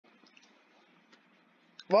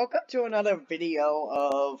Welcome to another video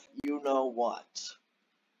of you know what.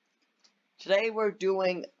 Today we're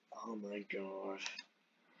doing, oh my god,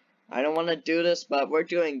 I don't want to do this, but we're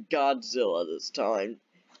doing Godzilla this time.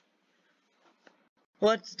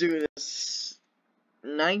 Let's do this.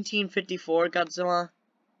 1954 Godzilla,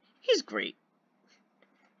 he's great.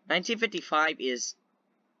 1955 is,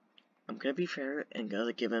 I'm gonna be fair and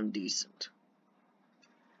gonna give him decent.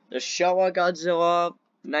 The Showa Godzilla,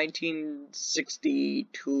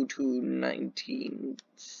 1962 to 19...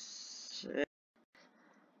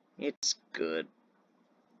 It's good.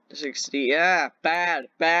 60, yeah, bad.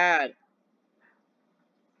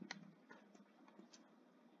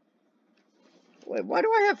 Wait, why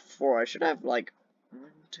do I have 4? I should have like 1,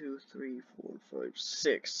 2, 3, 4, 5,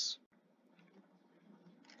 6.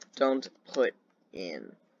 Don't put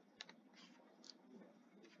in.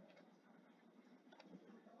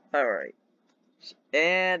 Alright.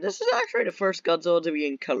 And this is actually the first Godzilla to be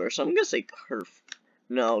in color, so I'm gonna say curve.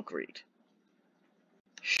 No, great.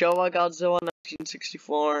 Showa Godzilla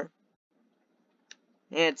 1964.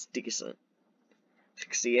 It's decent.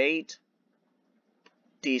 68.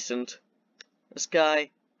 Decent. This guy,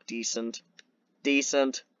 decent.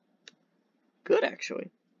 Decent. Good, actually.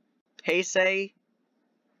 Heisei,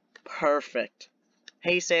 perfect.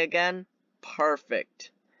 Heisei again, perfect.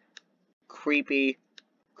 Creepy.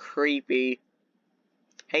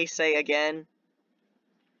 Heisei again.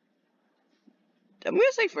 I'm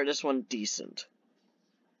gonna say for this one, decent.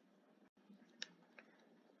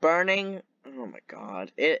 Burning, oh my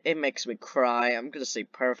god, it makes me cry. I'm gonna say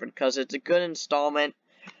perfect because it's a good installment,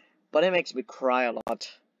 but it makes me cry a lot.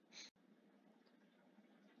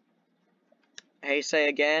 Heisei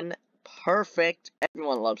again, perfect.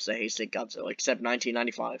 Everyone loves the Heisei Godzilla except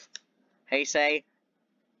 1995. Heisei,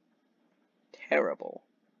 terrible.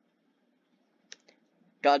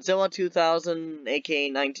 Godzilla 2000, aka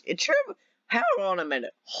 19. It's sure. Hold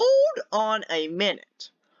on a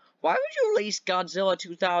minute. Why would you release Godzilla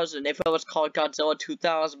 2000 if it was called Godzilla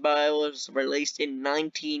 2000, but it was released in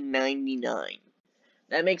 1999?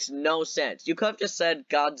 That makes no sense. You could have just said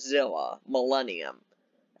Godzilla Millennium,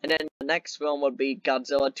 and then the next film would be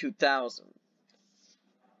Godzilla 2000.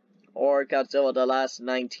 Or Godzilla The Last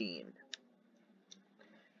 19.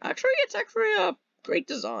 Actually, it's actually a great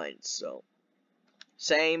design, so.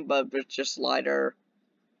 Same, but it's just lighter.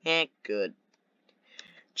 Good.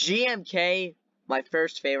 GMK, my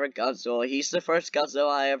first favorite Godzilla. He's the first Godzilla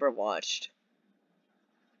I ever watched.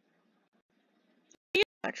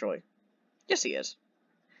 Actually. Yes, he is.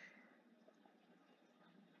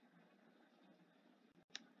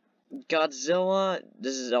 Godzilla,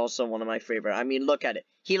 this is also one of my favorite. I mean, look at it.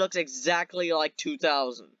 He looks exactly like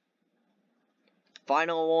 2000.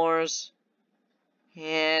 Final Wars.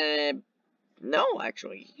 And no,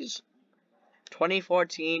 actually, he's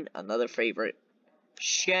 2014, another favorite.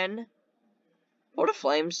 Shen, Lord of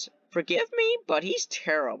Flames, forgive me, but he's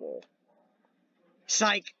terrible.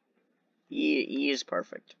 Psych! He is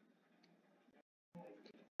perfect.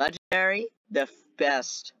 Legendary, the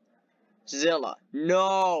best. Zilla,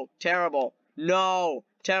 no! Terrible! No!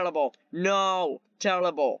 Terrible! No!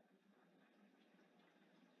 Terrible!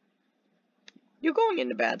 You're going in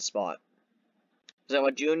the bad spot.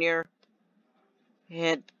 Zilla Jr.,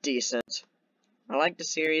 decent. I like the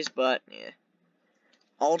series, but,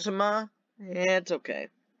 Ultima, it's okay.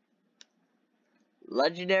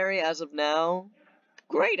 Legendary, as of now,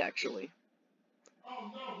 great, actually.